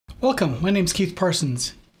Welcome, my name's Keith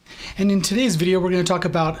Parsons, and in today's video we're going to talk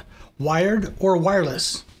about wired or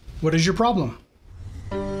wireless. What is your problem?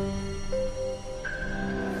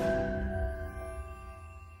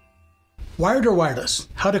 Wired or wireless,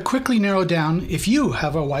 how to quickly narrow down if you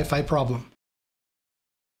have a Wi-Fi problem.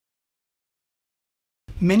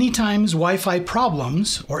 Many times Wi-Fi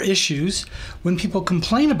problems or issues, when people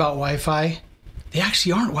complain about Wi-Fi, they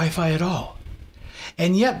actually aren't Wi-Fi at all.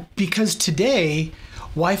 And yet, because today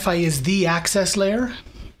Wi-Fi is the access layer,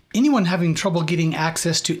 anyone having trouble getting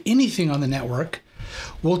access to anything on the network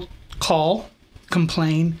will call,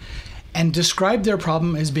 complain, and describe their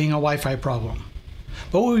problem as being a Wi-Fi problem.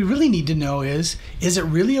 But what we really need to know is it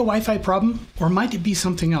really a Wi-Fi problem or might it be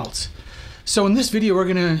something else? So in this video, we're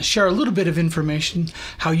going to share a little bit of information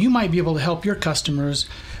how you might be able to help your customers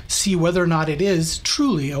see whether or not it is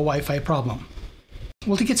truly a Wi-Fi problem.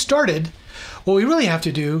 Well, to get started, what we really have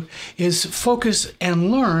to do is focus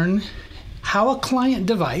and learn how a client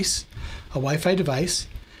device, a Wi-Fi device,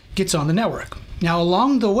 gets on the network. Now,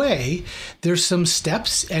 along the way, there's some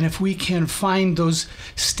steps, and if we can find those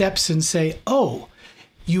steps and say, oh,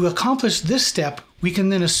 you accomplished this step, we can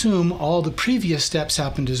then assume all the previous steps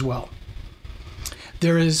happened as well.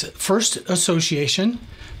 There is first association,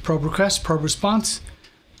 probe request, probe response.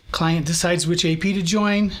 Client decides which AP to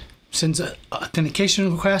join, sends an authentication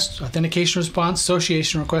request, authentication response,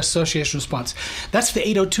 association request, association response. That's the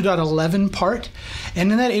 802.11 part. And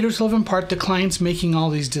in that 802.11 part, the client's making all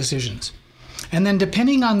these decisions. And then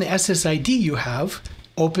depending on the SSID you have,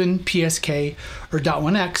 Open, PSK, or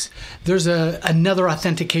 .1x, there's another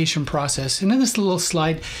authentication process. And in this little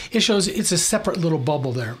slide, it shows it's a separate little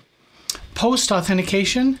bubble there.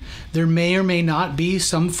 Post-authentication, there may or may not be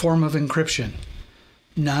some form of encryption.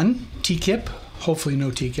 None, TKIP, hopefully no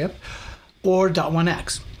TKIP, or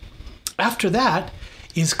 .1x. After that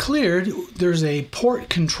is cleared, there's a port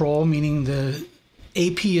control, meaning the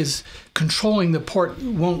AP is controlling the port,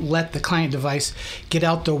 won't let the client device get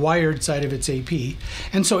out the wired side of its AP.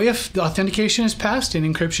 And so if the authentication is passed and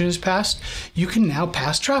encryption is passed, you can now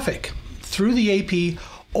pass traffic through the AP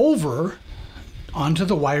over onto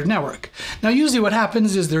the wired network. Now, usually what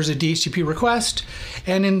happens is there's a Dhcp request,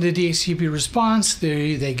 and in the Dhcp response,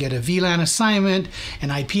 they get a VLAN assignment,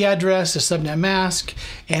 an IP address, a subnet mask,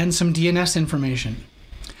 and some DNS information.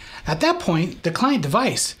 At that point, the client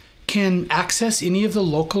device can access any of the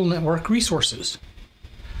local network resources,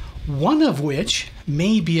 one of which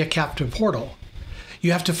may be a captive portal.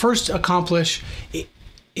 You have to first accomplish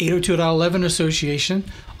 802.11 association,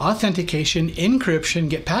 authentication, encryption,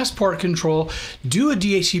 get passport control, do a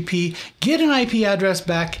DHCP, get an IP address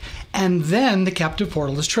back, and then the captive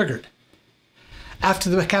portal is triggered. After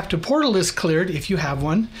the captive portal is cleared, if you have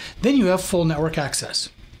one, then you have full network access.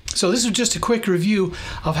 So this is just a quick review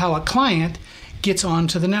of how a client gets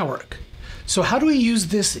onto the network. So how do we use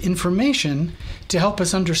this information to help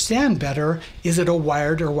us understand better, is it a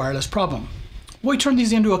wired or wireless problem? Well, we turn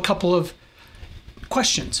these into a couple of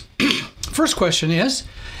questions. First question is,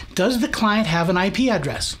 does the client have an IP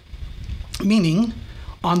address? Meaning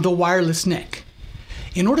on the wireless NIC.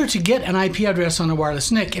 In order to get an IP address on a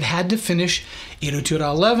wireless NIC, it had to finish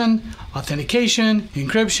 802.11, authentication,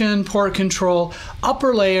 encryption, port control,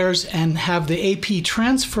 upper layers, and have the AP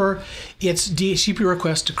transfer its DHCP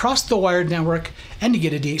request across the wired network and to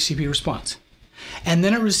get a DHCP response. And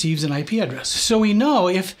then it receives an IP address. So we know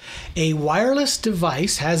if a wireless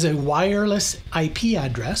device has a wireless IP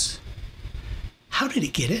address, how did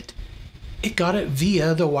it get it? It got it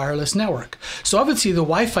via the wireless network. So obviously the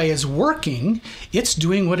Wi-Fi is working. It's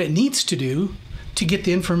doing what it needs to do to get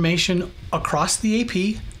the information across the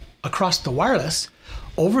AP, across the wireless,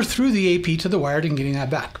 over through the AP to the wired and getting that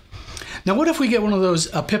back. Now, what if we get one of those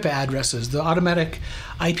PIPA addresses, the automatic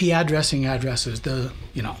IP addressing addresses,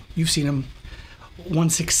 you've seen them,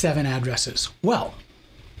 167 addresses. Well,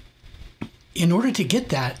 in order to get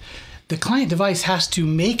that, the client device has to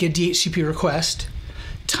make a DHCP request,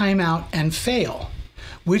 timeout, and fail,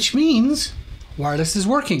 which means wireless is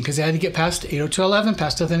working because they had to get past 802.11,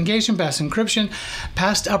 past authentication, past encryption,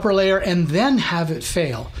 past upper layer, and then have it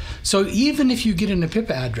fail. So even if you get an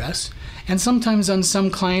PIPA address, and sometimes on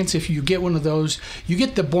some clients, if you get one of those, you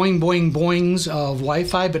get the boing, boing, boings of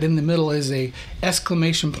Wi-Fi, but in the middle is a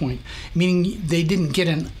exclamation point, meaning they didn't get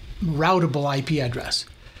a routable IP address.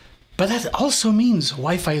 But that also means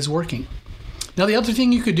Wi-Fi is working. Now, the other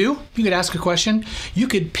thing you could do, you could ask a question. You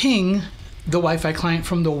could ping the Wi-Fi client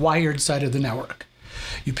from the wired side of the network.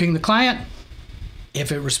 You ping the client.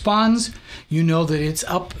 If it responds, you know that it's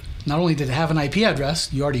up. Not only did it have an IP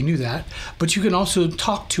address, you already knew that, but you can also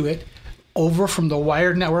talk to it over from the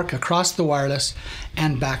wired network across the wireless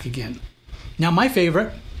and back again. Now, my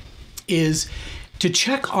favorite is to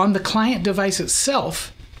check on the client device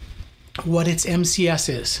itself what its MCS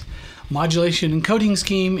is. Modulation encoding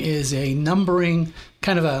scheme is a numbering,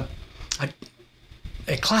 kind of a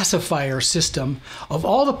classifier system of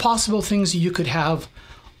all the possible things you could have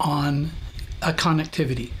on a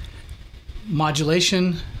connectivity.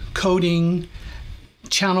 Modulation, coding,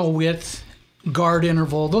 channel width, guard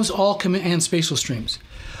interval, those all come in, and spatial streams.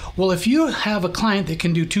 Well, if you have a client that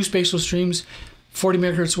can do 2 spatial streams, 40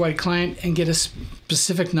 megahertz wide client, and get a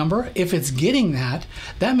specific number, if it's getting that,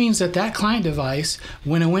 that means that that client device,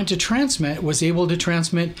 when it went to transmit, was able to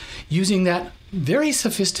transmit using that very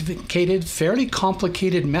sophisticated, fairly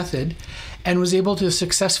complicated method, and was able to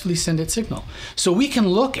successfully send its signal. So we can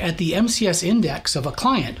look at the MCS index of a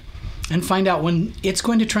client and find out when it's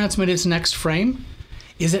going to transmit its next frame,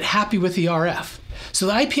 is it happy with the RF? So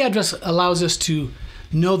the IP address allows us to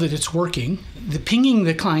know that it's working. The pinging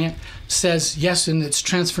the client says yes, and it's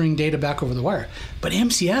transferring data back over the wire. But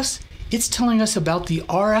MCS, it's telling us about the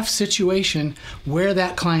RF situation where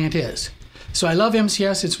that client is. So I love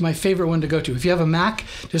MCS. It's my favorite one to go to. If you have a Mac,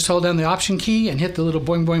 just hold down the Option key and hit the little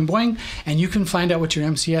boing, boing, boing, and you can find out what your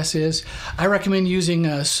MCS is. I recommend using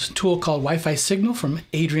a tool called Wi-Fi Signal from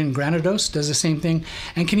Adrian Granados. Does the same thing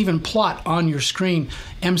and can even plot on your screen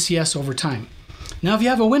MCS over time. Now, if you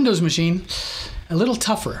have a Windows machine, a little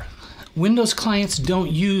tougher. Windows clients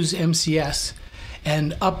don't use MCS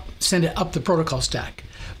and send it up the protocol stack.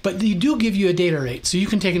 But they do give you a data rate. So you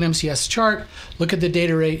can take an MCS chart, look at the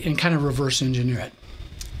data rate, and kind of reverse engineer it.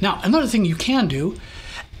 Now, another thing you can do,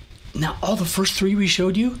 now all the first 3 we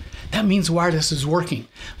showed you, that means wireless is working.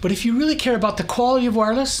 But if you really care about the quality of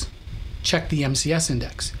wireless, check the MCS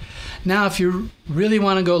index. Now, if you really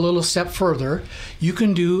want to go a little step further, you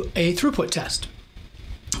can do a throughput test.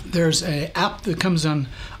 There's an app that comes on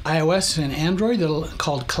iOS and Android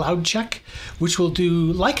called Cloud Check, which will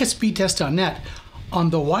do like a speed test.net on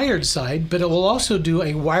the wired side, but it will also do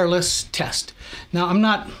a wireless test. Now, I'm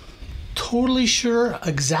not totally sure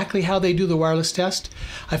exactly how they do the wireless test.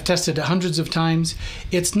 I've tested it hundreds of times.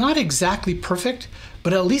 It's not exactly perfect,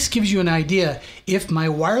 but at least gives you an idea. If my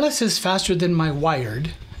wireless is faster than my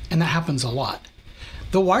wired, and that happens a lot,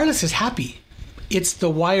 the wireless is happy. It's the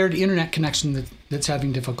wired internet connection that's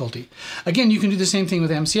having difficulty. Again, you can do the same thing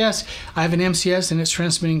with MCS. I have an MCS and it's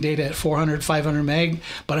transmitting data at 400, 500 meg,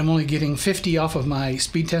 but I'm only getting 50 off of my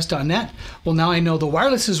speedtest.net. Well, now I know the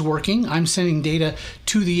wireless is working. I'm sending data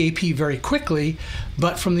to the AP very quickly,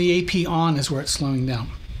 but from the AP on is where it's slowing down.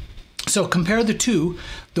 So compare the two,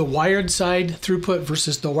 the wired side throughput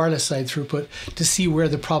versus the wireless side throughput, to see where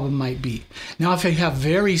the problem might be. Now, if you have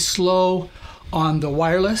very slow on the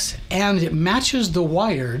wireless and it matches the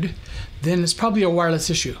wired, then it's probably a wireless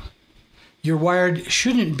issue. Your wired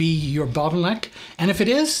shouldn't be your bottleneck, and if it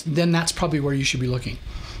is, then that's probably where you should be looking.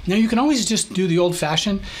 Now, you can always just do the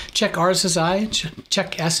old-fashioned, check RSSI,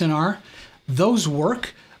 check SNR. Those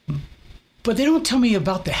work, but they don't tell me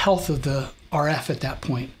about the health of the RF at that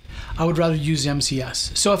point. I would rather use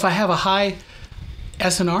MCS. So if I have a high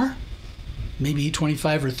SNR, maybe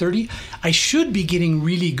 25 or 30, I should be getting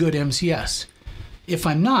really good MCS. If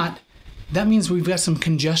I'm not, that means we've got some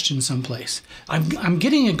congestion someplace. I'm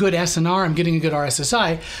getting a good SNR, I'm getting a good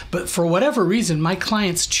RSSI, but for whatever reason, my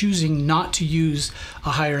client's choosing not to use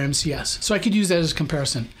a higher MCS. So I could use that as a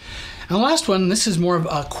comparison. And the last one, this is more of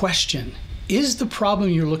a question. Is the problem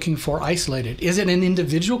you're looking for isolated? Is it an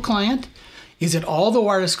individual client? Is it all the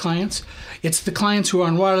wireless clients? It's the clients who are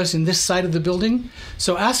on wireless in this side of the building.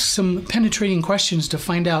 So ask some penetrating questions to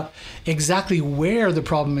find out exactly where the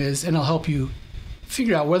problem is, and it'll help you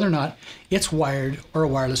figure out whether or not it's wired or a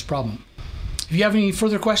wireless problem. If you have any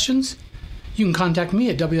further questions, you can contact me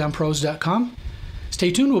at wmpros.com. Stay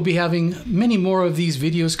tuned, we'll be having many more of these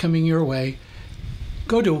videos coming your way.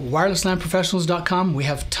 Go to wirelesslandprofessionals.com. We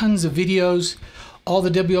have tons of videos, all the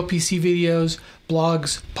WLPC videos,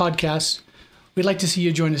 blogs, podcasts. We'd like to see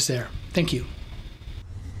you join us there. Thank you.